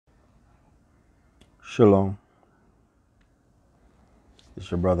Shalom, it's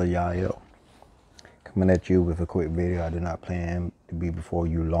your brother Yael coming at you with a quick video. I do not plan to be before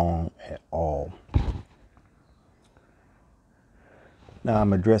you long at all. Now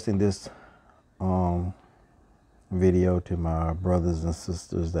I'm addressing this video to my brothers and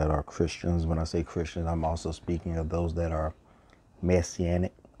sisters that are Christians. When I say Christians, I'm also speaking of those that are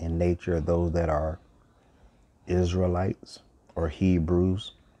Messianic in nature, those that are Israelites or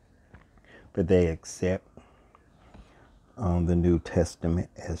Hebrews, but they accept the New Testament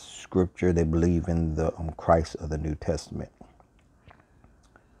as scripture. They believe in the Christ of the New Testament.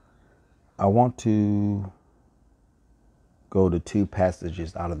 I want to go to two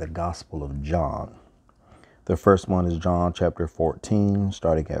passages out of the Gospel of John. The first one is John chapter 14,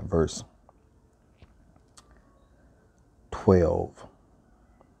 starting at verse 12.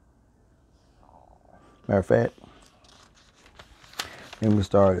 Matter of fact, let me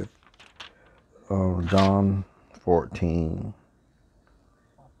start at John 14.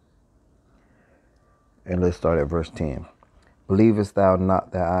 And let's start at verse 10. Believest thou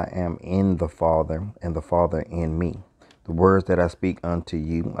not that I am in the Father, and the Father in me? The words that I speak unto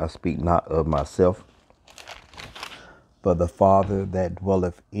you, I speak not of myself, but the Father that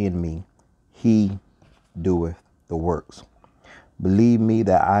dwelleth in me, he doeth the works. Believe me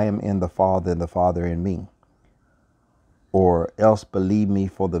that I am in the Father, and the Father in me, or else believe me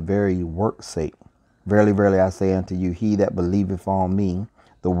for the very work's sake. Verily, verily, I say unto you, he that believeth on me,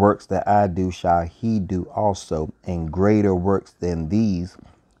 the works that I do shall he do also, and greater works than these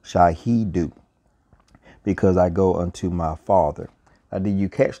shall he do, because I go unto my Father. Now, did you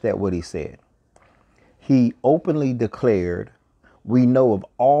catch that, what he said? He openly declared, we know of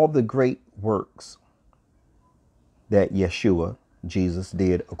all the great works that Yeshua, Jesus,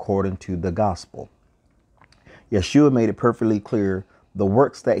 did according to the gospel. Yeshua made it perfectly clear the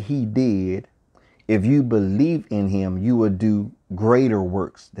works that he did. If you believe in him, you will do greater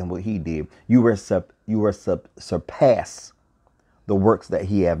works than what he did. You will surpass the works that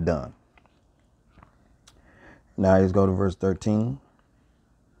he have done. Now let's go to verse 13.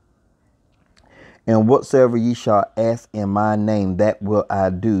 And whatsoever ye shall ask in my name, that will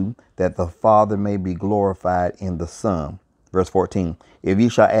I do, that the Father may be glorified in the Son. Verse 14. If ye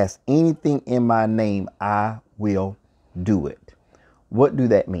shall ask anything in my name, I will do it. What do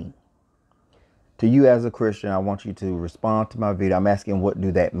that mean? To you as a Christian, I want you to respond to my video. I'm asking, what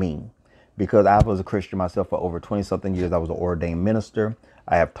do that mean? Because I was a Christian myself for over 20 something years. I was an ordained minister.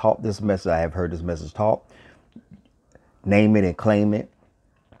 I have taught this message. I have heard this message taught. Name it and claim it.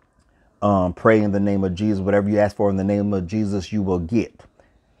 Pray in the name of Jesus. Whatever you ask for in the name of Jesus, you will get.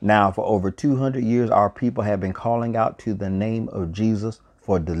 Now, for over 200 years, our people have been calling out to the name of Jesus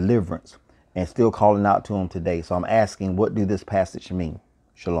for deliverance and still calling out to him today. So I'm asking, what do this passage mean?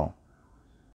 Shalom.